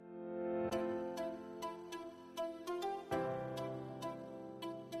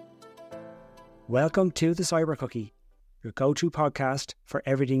Welcome to the Cyber Cookie, your go-to podcast for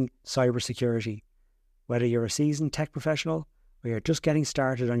everything cybersecurity. Whether you're a seasoned tech professional or you're just getting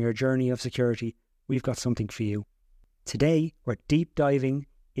started on your journey of security, we've got something for you. Today, we're deep diving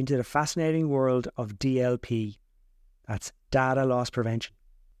into the fascinating world of DLP. That's data loss prevention.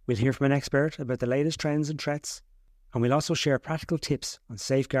 We'll hear from an expert about the latest trends and threats, and we'll also share practical tips on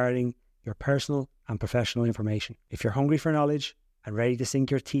safeguarding your personal and professional information. If you're hungry for knowledge and ready to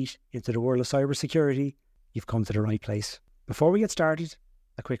sink your teeth into the world of cybersecurity, you've come to the right place. Before we get started,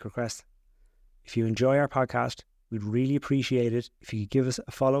 a quick request. If you enjoy our podcast, we'd really appreciate it if you could give us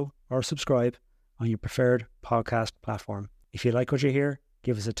a follow or subscribe on your preferred podcast platform. If you like what you hear,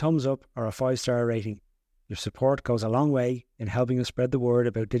 give us a thumbs up or a 5-star rating. Your support goes a long way in helping us spread the word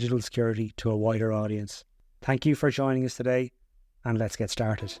about digital security to a wider audience. Thank you for joining us today, and let's get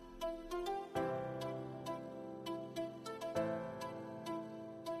started.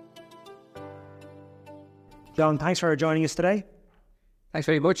 John, thanks for joining us today. Thanks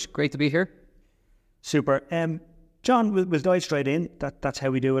very much. Great to be here. Super. John, we'll dive straight in. That's how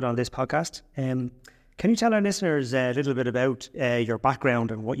we do it on this podcast. Can you tell our listeners a little bit about your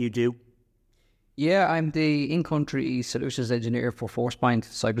background and what you do? Yeah, I'm the in-country solutions engineer for Forcepoint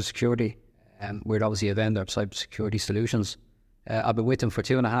cybersecurity. We're obviously a vendor of cybersecurity solutions. I've been with them for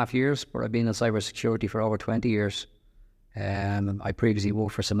 2.5 years, but I've been in cybersecurity for over 20 years. I previously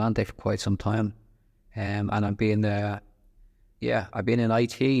worked for Symantec for quite some time. And I've been in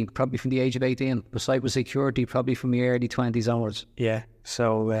IT probably from the age of 18, but cybersecurity probably from the early 20s onwards. Yeah,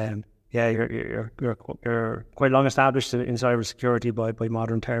 so you're quite long established in cybersecurity by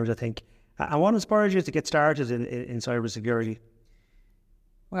modern terms, I think. And what inspired you to get started in cybersecurity?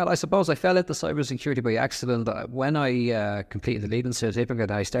 Well, I suppose I fell into cybersecurity by accident. When I completed the leaving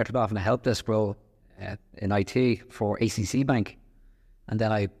certificate, I started off in a help desk role in IT for ACC Bank. And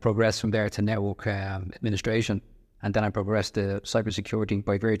then I progressed from there to network administration. And then I progressed to cybersecurity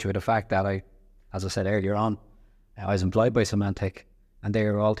by virtue of the fact that as I said earlier on, I was employed by Symantec, and they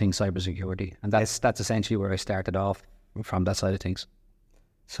are all things cybersecurity. And that's essentially where I started off from that side of things.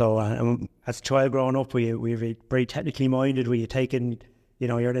 So as a child growing up, were you very technically minded? Were you taking,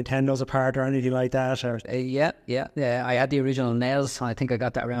 your Nintendos apart or anything like that? Or? Yeah. I had the original NES. I think I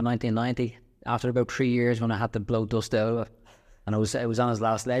got that around 1990. After about 3 years when I had to blow dust out of it. And it was on his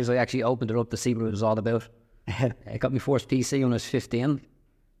last legs. I actually opened it up to see what it was all about. I got my first PC when I was 15.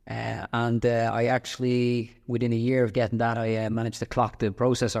 And I actually, within a year of getting that, I managed to clock the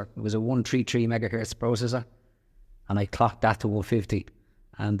processor. It was a 133 megahertz processor. And I clocked that to 150.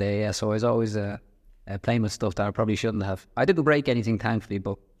 And so I was always playing with stuff that I probably shouldn't have. I didn't break anything, thankfully,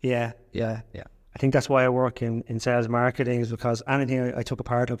 but... Yeah. I think that's why I work in sales marketing, is because anything I took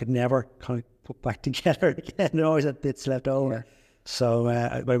apart, I could never kind of put back together again. There always had bits left over. Yeah. So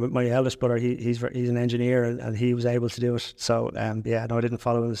my eldest brother, he's an engineer, and he was able to do it. So I didn't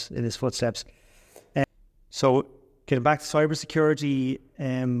follow in his footsteps. So getting back to cybersecurity,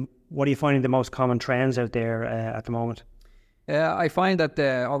 what are you finding the most common trends out there at the moment? I find that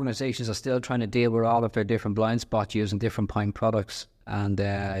organizations are still trying to deal with all of their different blind spots using different point products and,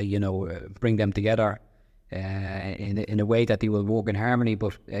 bring them together in a way that they will work in harmony.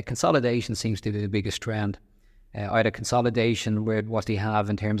 But consolidation seems to be the biggest trend. Either consolidation with what they have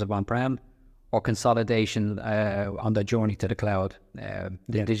in terms of on-prem, or consolidation on the journey to the cloud,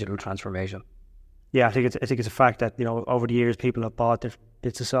 digital transformation. Yeah, I think it's a fact that, over the years people have bought their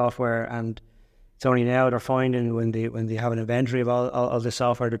bits of software, and it's only now they're finding when they have an inventory of all the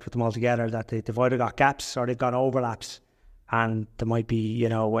software, they put them all together, that they've either got gaps or they've got overlaps, and there might be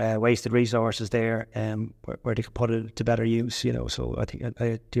wasted resources there where they could put it to better use. So I think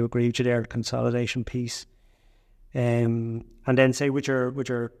I do agree with you there, the consolidation piece. And then say with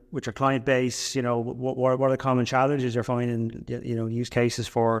your client base, what are the common challenges you're finding, use cases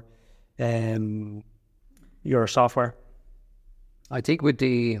for your software? I think with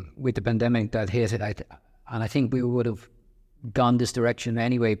the pandemic that hit it, and I think we would have gone this direction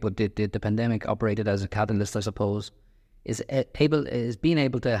anyway, but the pandemic operated as a catalyst, I suppose, is being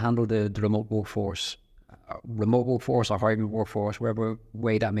able to handle the remote workforce or hybrid workforce, wherever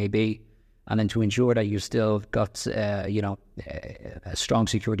way that may be, and then to ensure that you still got a strong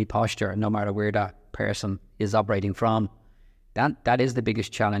security posture no matter where that person is operating from. That is the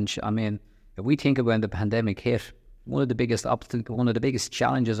biggest challenge. I mean, if we think of when the pandemic hit, one of the biggest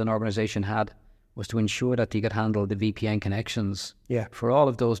challenges an organization had was to ensure that they could handle the VPN connections for all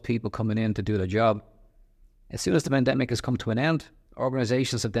of those people coming in to do their job. As soon as the pandemic has come to an end,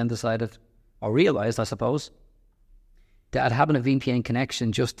 organizations have then decided, or realized, I suppose, that having a VPN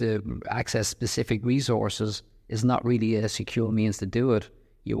connection just to access specific resources is not really a secure means to do it.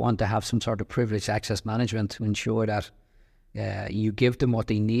 you want to have some sort of privileged access management to ensure that you give them what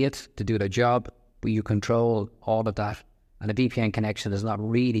they need to do their job, but you control all of that. And a VPN connection is not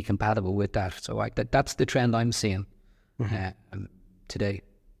really compatible with that. So that's the trend I'm seeing today.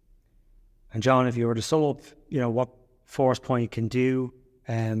 And John, if you were to sum up, what Forcepoint can do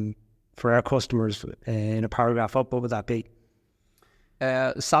for our customers in a paragraph up, what would that be?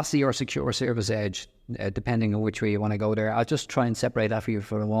 SASE or Secure Service Edge, depending on which way you want to go there. I'll just try and separate that for you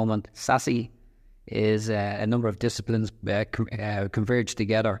for a moment. SASE is a number of disciplines converged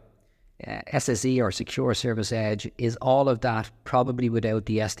together. SSE or Secure Service Edge is all of that, probably without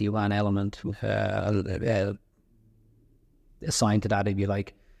the SD-WAN element assigned to that, if you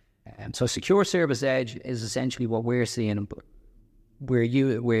like. So Secure Service Edge is essentially what we're seeing, where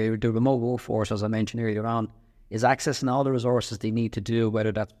the remote workforce, as I mentioned earlier on, is accessing all the resources they need to do,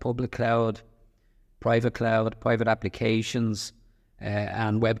 whether that's public cloud, private applications,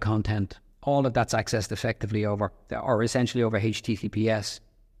 and web content. All of that's accessed effectively essentially over HTTPS.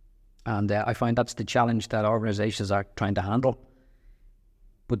 And I find that's the challenge that organizations are trying to handle.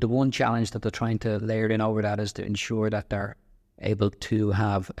 But the one challenge that they're trying to layer in over that is to ensure that they're able to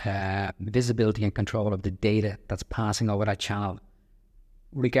have visibility and control of the data that's passing over that channel,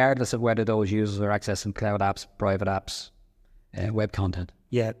 regardless of whether those users are accessing cloud apps, private apps, web content.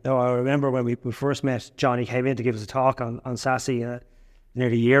 Yeah, no, I remember when we first met, John, he came in to give us a talk on SASE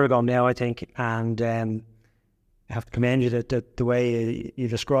nearly a year ago now, I think, and I have to commend you that the way you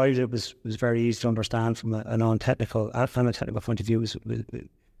described it was very easy to understand from a non-technical and from a technical point of view.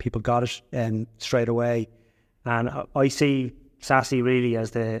 People got it straight away, and I see SASE really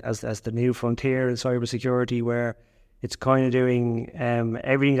as the new frontier in cybersecurity, where it's kind of doing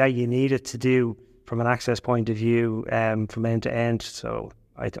everything that you need it to do from an access point of view, from end to end. So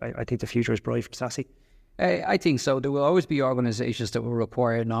I think the future is bright for SASE. I think so. There will always be organizations that will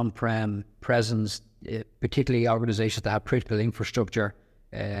require an on-prem presence, particularly organizations that have critical infrastructure,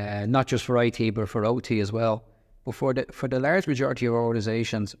 not just for IT but for OT as well. But for the large majority of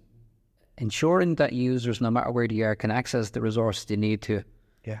organizations, ensuring that users, no matter where they are, can access the resources they need to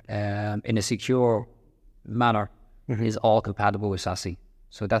in a secure manner is all compatible with SASE.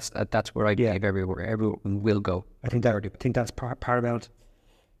 So that's where I believe everyone will go. I think that's paramount.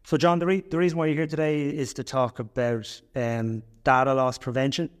 So John, the reason why you're here today is to talk about data loss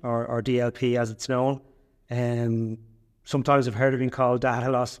prevention, or DLP as it's known. Sometimes I've heard it being called data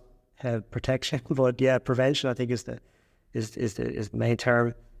loss protection, but prevention I think is the main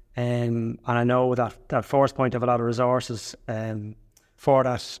term. And I know that Forcepoint have a lot of resources for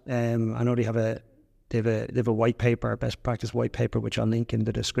that. I know they have a white paper, a best practice white paper, which I'll link in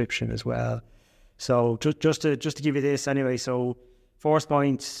the description as well. So just to give you this anyway. So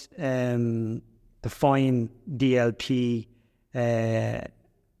Forcepoint define DLP data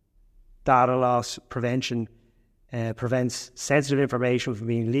loss prevention prevents sensitive information from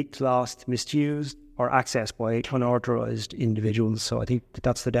being leaked, lost, misused, or accessed by unauthorized individuals. So I think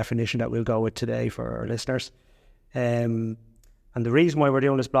that's the definition that we'll go with today for our listeners. And the reason why we're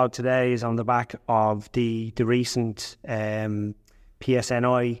doing this blog today is on the back of the recent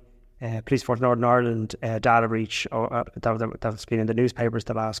PSNI, Police Force Northern Ireland data breach that's been in the newspapers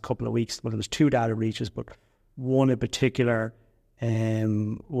the last couple of weeks. Well, there was 2 data breaches, but one in particular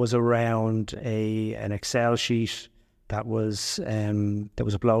was around an Excel sheet that was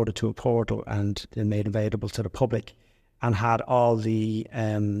uploaded to a portal and then made available to the public, and had all the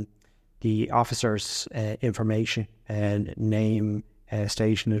officers' information and name,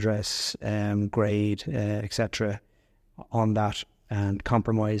 station address, grade, etc. on that, and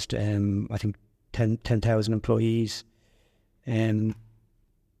compromised I think 10,000 employees.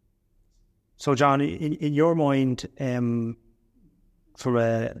 So John, in your mind, from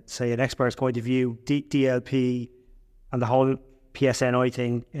an expert's point of view, DLP and the whole PSNI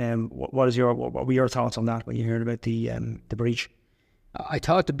thing, what were your thoughts on that when you heard about the breach? I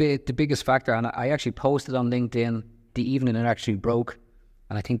thought the biggest factor, and I actually posted on LinkedIn the evening it actually broke,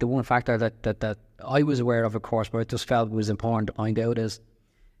 and I think the one factor that I was aware of course, but I just felt was important to point out, is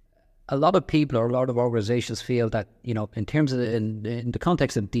a lot of people or a lot of organizations feel that, in terms of in the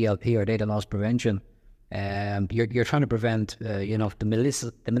context of DLP or data loss prevention, you're trying to prevent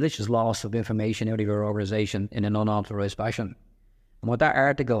the malicious loss of information out of your organization in an unauthorized fashion. And what that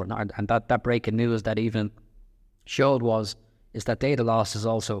article and that breaking news that evening showed is that data loss is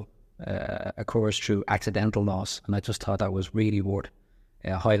also occurs through accidental loss. And I just thought that was really worth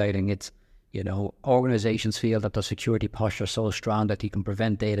highlighting. It's, organizations feel that their security posture is so strong that you can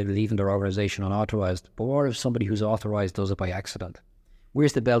prevent data leaving their organization unauthorized. But what if somebody who's authorized does it by accident?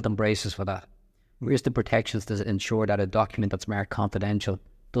 Where's the belt and braces for that? Where's the protections to ensure that a document that's marked confidential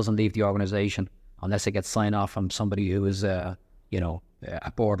doesn't leave the organization unless it gets signed off from somebody who is, at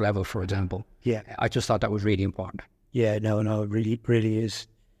board level, for example. Yeah. I just thought that was really important. Yeah, no, it really is.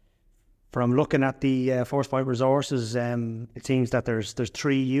 From looking at the Forcepoint resources, it seems that there's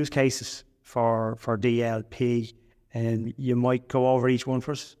 3 use cases for DLP, and you might go over each one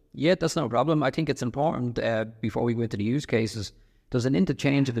for us. Yeah, that's no problem. I think it's important, before we go into the use cases, there's an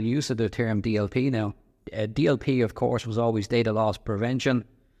interchangeable use of the term DLP now. DLP, of course, was always data loss prevention,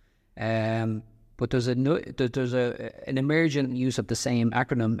 but there's an emergent use of the same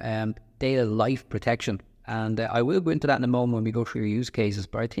acronym, data life protection. And I will go into that in a moment when we go through your use cases,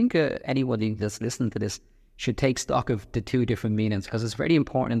 but I think anybody that's listening to this should take stock of the 2 different meanings, because it's very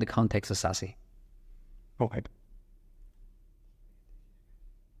important in the context of SASE. Okay.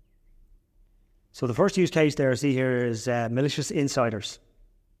 So the first use case there I see here is malicious insiders.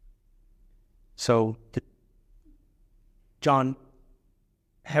 So, John,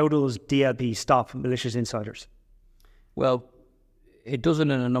 how does DLP stop malicious insiders? Well, it does it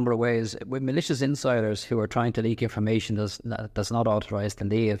in a number of ways. With malicious insiders who are trying to leak information that's not authorized to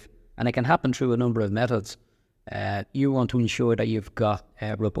leave, and it can happen through a number of methods, you want to ensure that you've got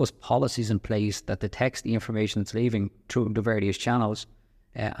robust policies in place that detects the information that's leaving through the various channels,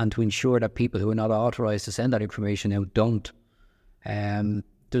 and to ensure that people who are not authorized to send that information out don't.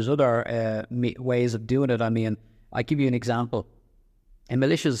 There's other ways of doing it. I mean, I'll give you an example. A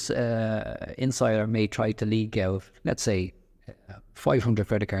malicious insider may try to leak out, let's say, 500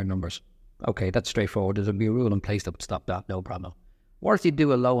 credit card numbers. Okay, that's straightforward. There'll be a rule in place that would stop that, no problem. What if you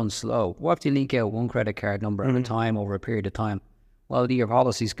do a low and slow? What if you leak out 1 credit card number at a time over a period of time? Well, your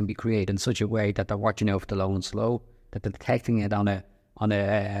policies can be created in such a way that they're watching out for the low and slow, that they're detecting it on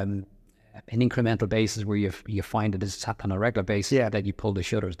an incremental basis where you find that it's happening on a regular basis, that you pull the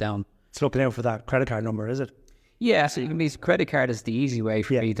shutters down. It's looking out for that credit card number, is it? Yeah, so you can use credit card is the easy way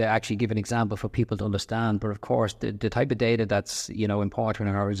for me to actually give an example for people to understand. But of course, the type of data that's important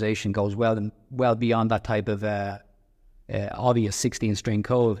in an organization goes well beyond that type of obvious 16-string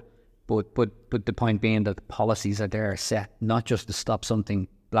code. But the point being that the policies are there set not just to stop something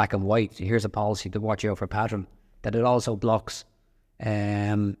black and white. Here's a policy to watch out for pattern. That it also blocks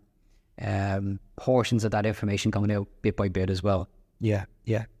portions of that information coming out bit by bit as well. Yeah.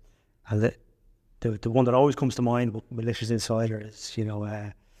 And the one that always comes to mind with malicious insider is,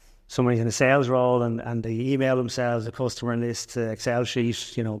 somebody's in a sales role and they email themselves a customer list Excel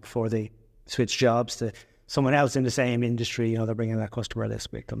sheet, before they switch jobs to someone else in the same industry. They're bringing that customer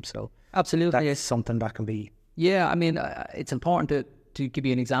list with them. So absolutely, that's something that can be. Yeah, I mean, it's important to give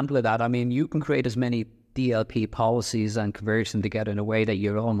you an example of that. I mean, you can create as many DLP policies and converge them together in a way that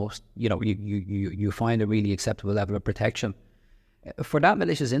you're almost, you find a really acceptable level of protection. For that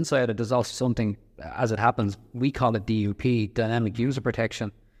malicious insider, there's also something, as it happens, we call it DUP, dynamic user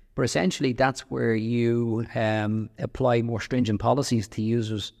protection. But essentially, that's where you apply more stringent policies to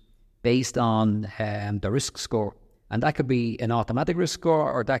users based on the risk score. And that could be an automatic risk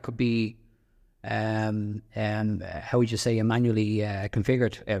score, or that could be, how would you say, a manually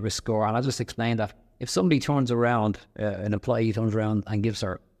configured risk score. And I'll just explain that. If somebody turns around, an employee turns around and gives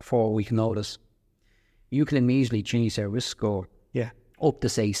her 4-week notice, you can immediately change their risk score up to,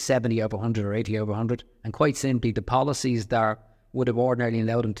 say, 70 over 100 or 80 over 100. And quite simply, the policies that would have ordinarily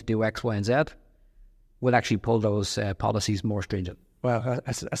allowed them to do X, Y, and Z will actually pull those policies more stringent. Well,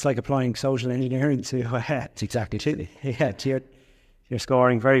 it's like applying social engineering to It's exactly to your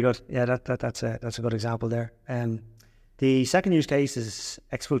scoring. Very good. Yeah, that's a good example there. The second use case is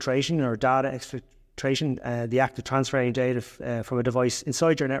exfiltration or data exfiltration, the act of transferring data from a device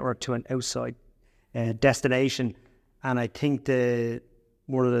inside your network to an outside destination. And I think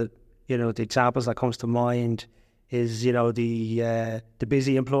one of the examples that comes to mind is the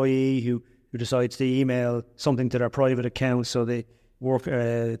busy employee who decides to email something to their private account so they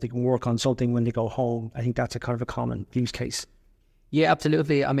can work on something when they go home. I think that's a kind of a common use case. Yeah,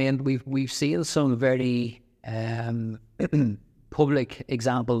 absolutely. I mean, we've seen some very public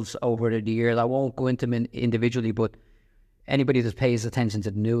examples over the years. I won't go into them individually, but anybody that pays attention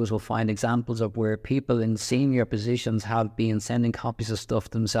to the news will find examples of where people in senior positions have been sending copies of stuff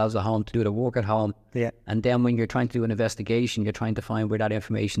to themselves at home to do the work at home. Yeah. And then when you're trying to do an investigation, you're trying to find where that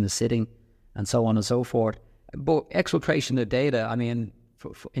information is sitting and so on and so forth. But exfiltration of data, I mean,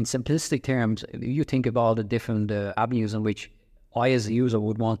 in simplistic terms, you think of all the different avenues in which I as a user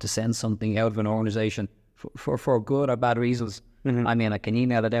would want to send something out of an organization for good or bad reasons. Mm-hmm. I mean, I can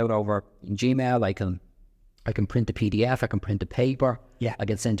email it out over Gmail, I can print a PDF, I can print a paper, I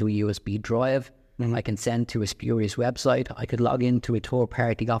can send to a USB drive, I can send to a spurious website, I could log into a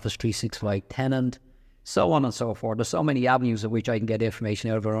third-party Office 365 tenant. so on and so forth. There's so many avenues of which I can get information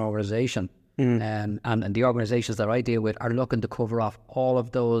out of an organization. And the organizations that I deal with are looking to cover off all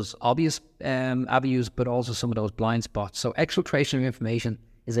of those obvious avenues, but also some of those blind spots. So exfiltration of information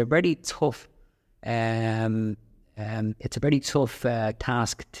is a very tough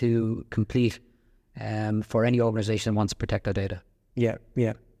task to complete for any organization that wants to protect their data. Yeah,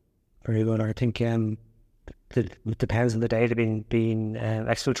 very good. I think it depends on the data being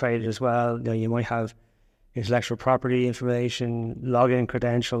exfiltrated as well. You know, you might have intellectual property information, login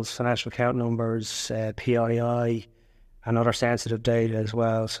credentials, financial account numbers, PII, and other sensitive data as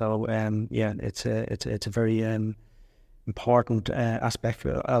well. So it's a very important aspect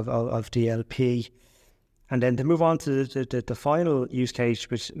of DLP. And then to move on to the final use case,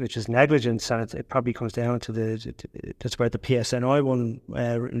 which is negligence, and it probably comes down to that's where the PSNI one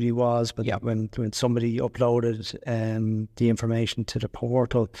really was. But when somebody uploaded the information to the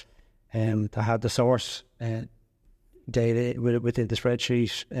portal, to have the source data within the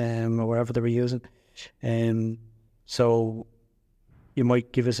spreadsheet or wherever they were using, so you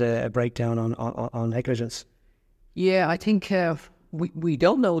might give us a breakdown on negligence. Yeah, I think we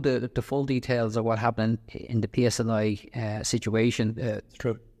don't know the full details of what happened in the PSNI situation.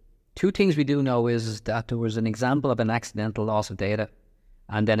 True. Two things we do know is that there was an example of an accidental loss of data,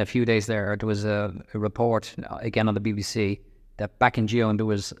 and then a few days later there was a report again on the BBC that back in June there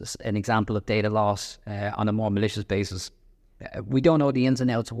was an example of data loss on a more malicious basis. We don't know the ins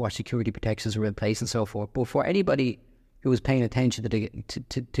and outs of what security protections were in place and so forth, but for anybody who was paying attention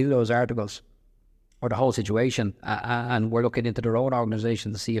to those articles or the whole situation, and we're looking into their own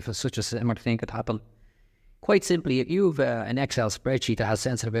organisation to see if such a similar thing could happen. Quite simply, if you have an Excel spreadsheet that has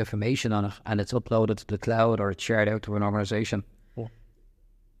sensitive information on it and it's uploaded to the cloud or it's shared out to an organisation,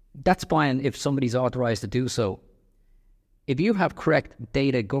 that's fine if somebody's authorised to do so. If you have correct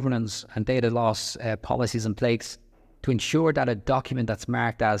data governance and data loss policies in place to ensure that a document that's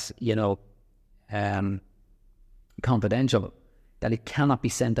marked as, confidential, that it cannot be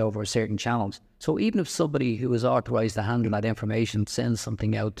sent over certain channels. So even if somebody who is authorised to handle that information sends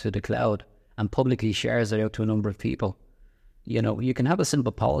something out to the cloud and publicly shares it out to a number of people, you can have a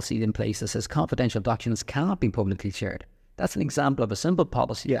simple policy in place that says confidential documents cannot be publicly shared. That's an example of a simple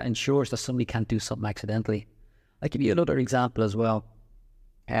policy that ensures that somebody can't do something accidentally. I'll give you another example as well.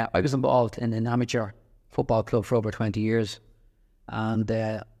 I was involved in an amateur football club for over 20 years, and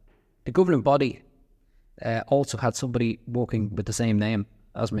the governing body also had somebody working with the same name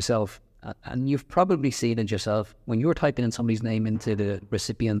as myself. And you've probably seen it yourself when you're typing in somebody's name into the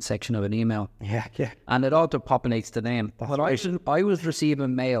recipient section of an email. Yeah. And it auto-populates the name. That's but right. I was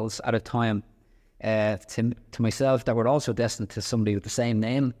receiving mails at a time to myself that were also destined to somebody with the same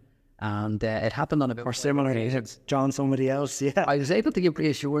name. And it happened on about... Or similar, it's John somebody else, yeah. I was able to give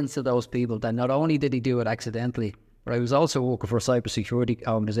reassurance to those people that not only did he do it accidentally, but I was also working for a cybersecurity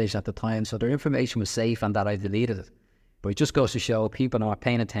organisation at the time, so their information was safe and that I deleted it. But it just goes to show people are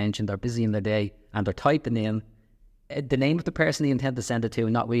paying attention, they're busy in their day, and they're typing in the name of the person they intend to send it to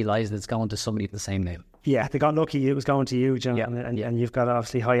and not realising it's going to somebody with the same name. Yeah, they got lucky it was going to you, John, Yeah. And you've got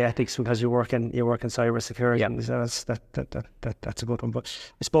obviously high ethics because you work in cybersecurity. Yeah. So that's a good one. But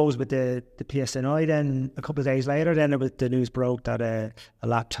I suppose with the PSNI, then a couple of days later, then the news broke that a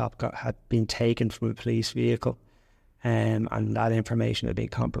laptop had been taken from a police vehicle, and that information had been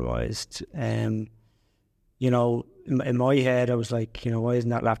compromised. In my head, I was like, why isn't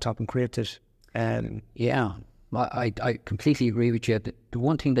that laptop encrypted? Yeah, I completely agree with you. The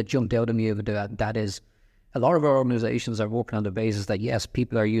one thing that jumped out at me over that is a lot of our organisations are working on the basis that, yes,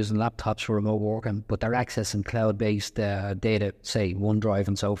 people are using laptops for remote working, but they're accessing cloud-based data, say OneDrive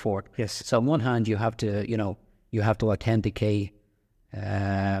and so forth. Yes. So on one hand, you have to authenticate.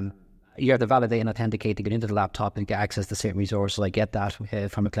 You have to validate and authenticate to get into the laptop and get access to certain resources. I get that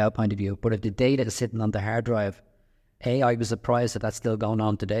from a cloud point of view. But if the data is sitting on the hard drive, A, I was surprised that that's still going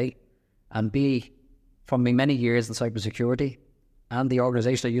on today. And B, from my many years in cybersecurity and the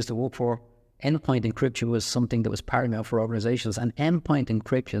organisation I used to work for, endpoint encryption was something that was paramount for organisations. And endpoint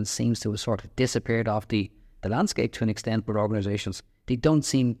encryption seems to have sort of disappeared off the landscape to an extent with organisations. They don't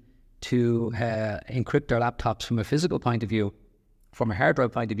seem to encrypt their laptops from a physical point of view, from a hard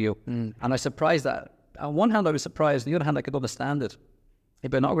drive point of view. And I was surprised that, on one hand I was surprised, on the other hand I could understand it.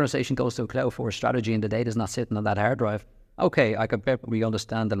 If an organisation goes to a cloud first strategy and the data is not sitting on that hard drive, okay, I could perfectly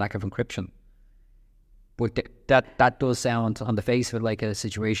understand the lack of encryption. But that does sound, on the face of it, like a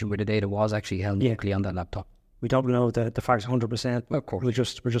situation where the data was actually held locally on that laptop. We don't know the facts 100%. Of course. We're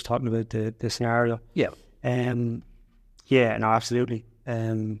just talking about the scenario. Yeah. Yeah, no, absolutely.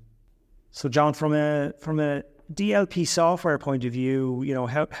 So John, from a DLP software point of view,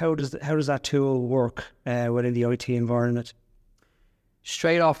 how does that tool work within the IT environment?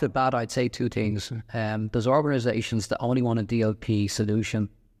 Straight off the bat, I'd say two things. There's organizations that only want a DLP solution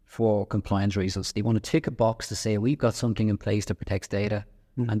for compliance reasons. They want to tick a box to say we've got something in place that protects data,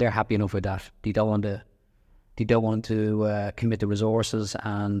 and they're happy enough with that. They don't want to commit the resources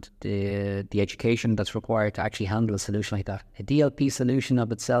and the education that's required to actually handle a solution like that. A DLP solution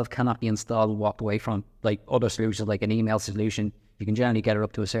of itself cannot be installed and walked away from, like other solutions, like an email solution. You can generally get it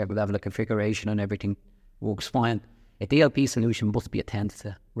up to a certain level of configuration and everything works fine. A DLP solution must be attended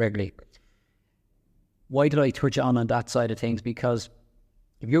to regularly. Why did I touch on that side of things? Because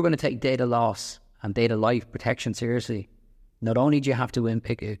if you're going to take data loss and data life protection seriously, not only do you have to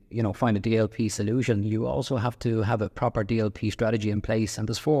find a DLP solution, you also have to have a proper DLP strategy in place. And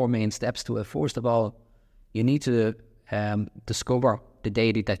there's four main steps to it. First of all, you need to discover the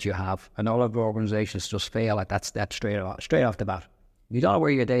data that you have. And all of the organizations just fail at that step straight off the bat. If you don't know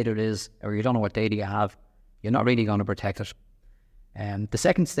where your data is, or you don't know what data you have, you're not really going to protect it. The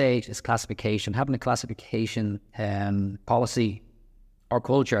second stage is classification. Having a classification policy or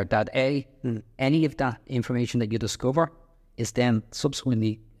culture that any of that information that you discover is then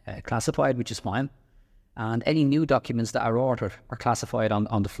subsequently classified, which is fine. And any new documents that are authored are classified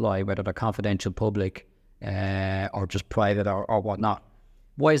on the fly, whether they're confidential, public, or just private or whatnot.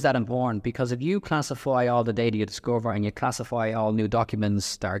 Why is that important? Because if you classify all the data you discover and you classify all new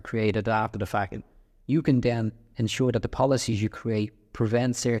documents that are created after the fact, you can then ensure that the policies you create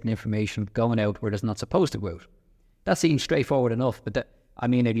prevent certain information going out where it's not supposed to go out. That seems straightforward enough, but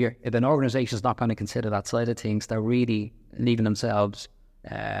if an organization is not going to consider that side of things, they're really leaving themselves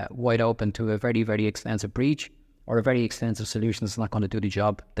wide open to a very, very expensive breach or a very expensive solution that's not going to do the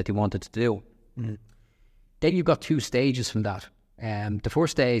job that they wanted to do. Mm-hmm. Then you've got two stages from that. The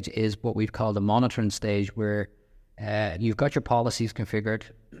first stage is what we've called the monitoring stage, where you've got your policies configured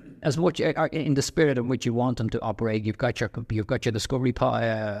as much in the spirit in which you want them to operate. You've got your discovery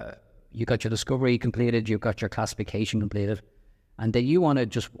completed. You've got your classification completed, and then you want to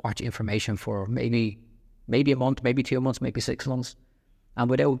just watch information for maybe a month, maybe 2 months, maybe 6 months, and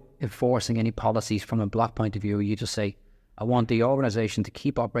without enforcing any policies from a block point of view, you just say, I want the organization to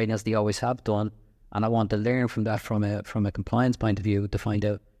keep operating as they always have done, and I want to learn from that from a compliance point of view to find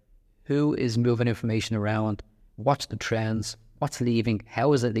out who is moving information around, what's the trends, what's leaving,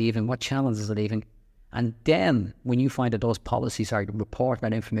 how is it leaving, what channels is it leaving. And then when you find that those policies are reporting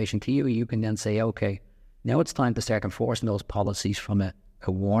that information to you, you can then say, okay, now it's time to start enforcing those policies from a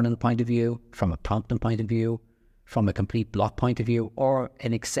warning point of view, from a prompting point of view, from a complete block point of view, or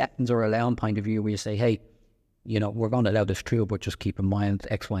an acceptance or allowing point of view where you say, hey, we're going to allow this through, but just keep in mind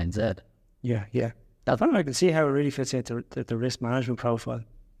X, Y, and Z. Yeah. I can see how it really fits into the risk management profile.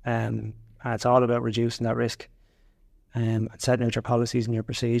 And it's all about reducing that risk. And setting out your policies and your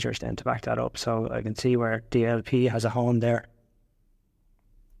procedures then to back that up. So I can see where DLP has a home there.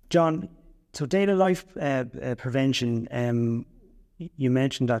 John, so data life prevention, you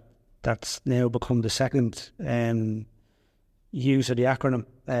mentioned that's now become the second use of the acronym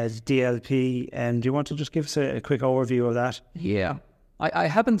as DLP. Do you want to just give us a quick overview of that? Yeah, I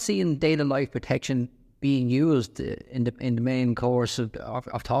haven't seen data life protection being used in the main course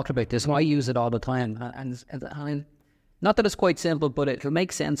I've talked about this. I use it all the time, and not that it's quite simple, but it'll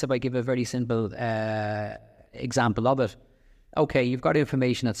make sense if I give a very simple example of it. Okay, you've got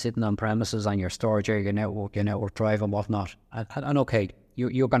information that's sitting on premises on your storage area, your network drive and whatnot. And okay,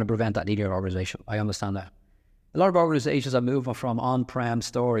 you're going to prevent that in your organization. I understand that. A lot of organizations are moving from on-prem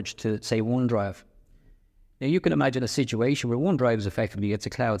storage to, say, OneDrive. Now, you can imagine a situation where OneDrive is effectively, it's a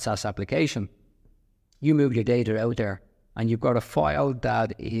cloud SaaS application. You move your data out there and you've got a file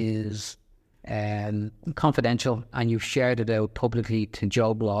that is confidential and you've shared it out publicly to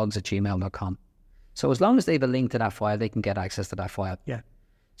joeblogs@gmail.com. So as long as they have a link to that file, they can get access to that file. Yeah.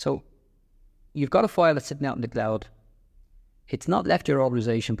 So you've got a file that's sitting out in the cloud. It's not left your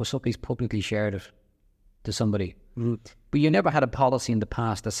organization, but somebody's publicly shared it to somebody. Mm-hmm. But you never had a policy in the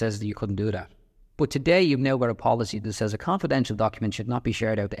past that says that you couldn't do that. But today you've now got a policy that says a confidential document should not be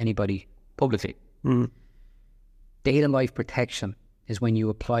shared out to anybody publicly. Mm-hmm. Data life protection is when you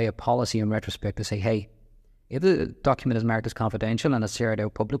apply a policy in retrospect to say, hey, if the document is marked as confidential and it's shared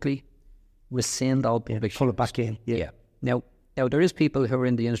out publicly, rescind all public pull it back in. Yeah. Now there is people who are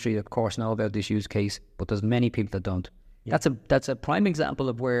in the industry, of course, know about this use case, but there's many people that don't. Yeah. That's a prime example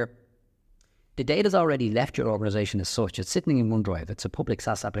of where the data's already left your organization as such. It's sitting in OneDrive. It's a public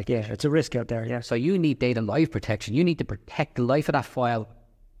SaaS application. Yeah, it's a risk out there, yeah. So you need data life protection. You need to protect the life of that file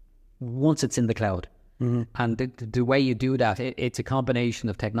once it's in the cloud. Mm-hmm. And the way you do that, it's a combination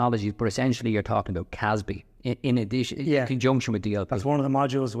of technologies, but essentially you're talking about CASB. in addition, in conjunction with DLP. That's one of the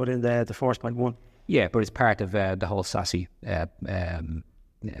modules within the Forcepoint 1. Yeah, but it's part of the whole SASE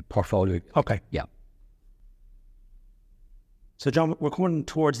portfolio. Okay. Yeah. So, John, we're coming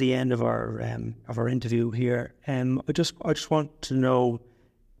towards the end of our interview here. I just want to know: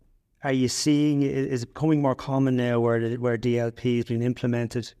 are you seeing, is it becoming more common now where DLP is being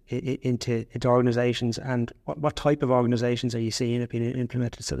implemented into organisations, and what type of organisations are you seeing it being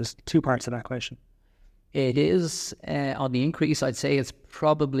implemented? So there's two parts to that question. It is on the increase. I'd say it's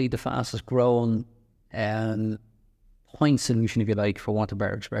probably the fastest growing point solution, if you like, for want of a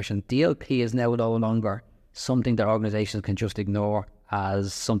better expression. DLP is now no longer something that organisations can just ignore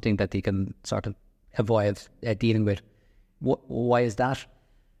as something that they can sort of avoid dealing with. Why is that?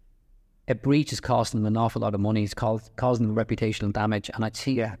 A breach is costing them an awful lot of money. It's causing them reputational damage. And I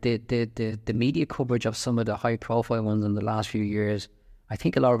see the media coverage of some of the high-profile ones in the last few years, I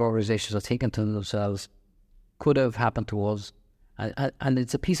think a lot of organisations are thinking to themselves, could have happened to us. And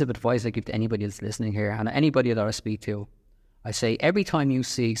it's a piece of advice I give to anybody that's listening here, and anybody that I speak to. I say, every time you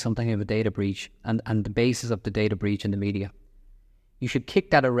see something of a data breach and the basis of the data breach in the media, you should kick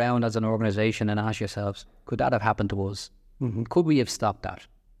that around as an organisation and ask yourselves, could that have happened to us? Mm-hmm. Could we have stopped that?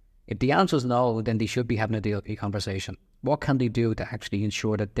 If the answer is no, then they should be having a DLP conversation. What can they do to actually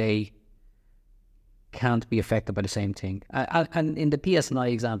ensure that they can't be affected by the same thing? And in the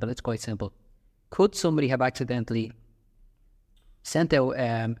PSNI example, it's quite simple. Could somebody have accidentally sent out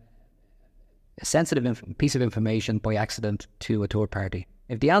a sensitive piece of information by accident to a third party?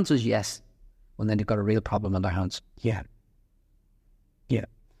 If the answer is yes, well, then they've got a real problem on their hands. Yeah.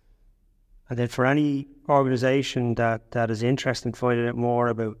 And then for any organisation that is interested in finding out more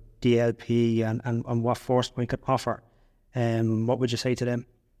about DLP and what Forcepoint can offer, what would you say to them?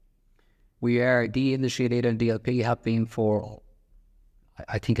 We are the industry leader in DLP, have been for,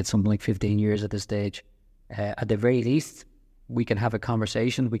 I think it's something like 15 years at this stage. At the very least, we can have a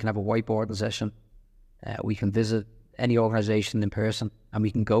conversation, we can have a whiteboarding session, we can visit any organisation in person, and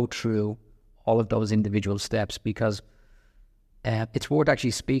we can go through all of those individual steps, because it's worth actually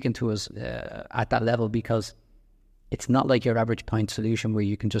speaking to us at that level, because it's not like your average point solution where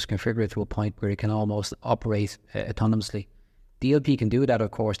you can just configure it to a point where it can almost operate autonomously. DLP can do that,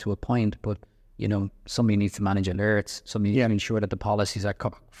 of course, to a point, but somebody needs to manage alerts, somebody needs to ensure that the policies are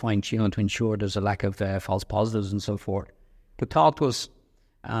fine-tuned to ensure there's a lack of false positives and so forth. But talk to us,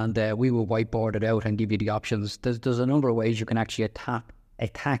 and we will whiteboard it out and give you the options. There's a number of ways you can actually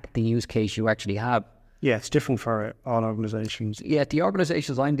attack the use case you actually have. Yeah, it's different for all organisations. Yeah, the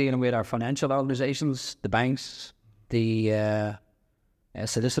organisations I'm dealing with are financial organisations, the banks, the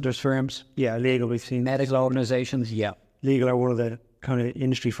solicitors firms. Yeah, legal, we've seen. Medical organisations, yeah. Legal are one of the kind of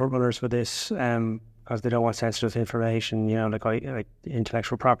industry front runners for this, because they don't want sensitive information, like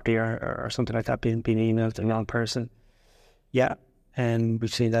intellectual property or something like that being emailed to a non-person. Yeah, and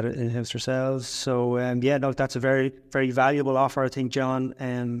we've seen that in-house ourselves. So, that's a very, very valuable offer, I think,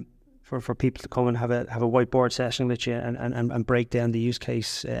 John, for people to come and have a whiteboard session with you and break down the use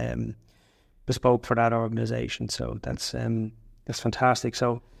case bespoke for that organisation. So that's fantastic.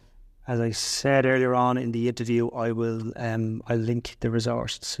 So, as I said earlier on in the interview, I'll link the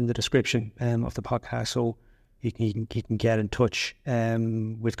resources in the description of the podcast, so you can get in touch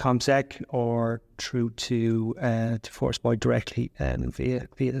with ComSec or through to Forcepoint directly via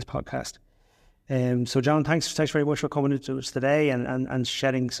this podcast. So, John, thanks very much for coming to us today and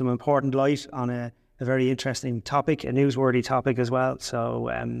shedding some important light on a very interesting topic, a newsworthy topic as well. So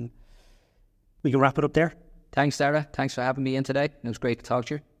we can wrap it up there. Thanks, Sarah. Thanks for having me in today. It was great to talk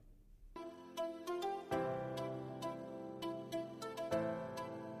to you.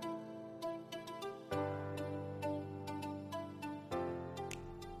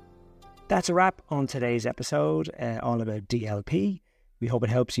 That's a wrap on today's episode, all about DLP. We hope it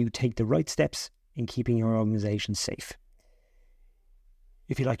helps you take the right steps in keeping your organisation safe.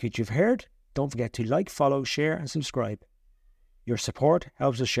 If you like what you've heard, don't forget to like, follow, share and subscribe. Your support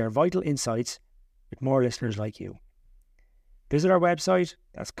helps us share vital insights with more listeners like you. Visit our website,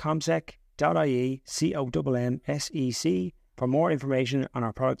 that's comsec.ie, COMMSEC, for more information on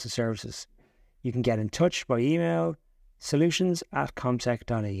our products and services. You can get in touch by email,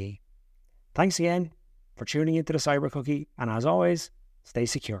 solutions@comsec.ie. Thanks again for tuning into the Cyber Cookie, and as always, stay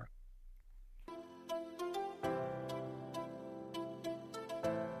secure.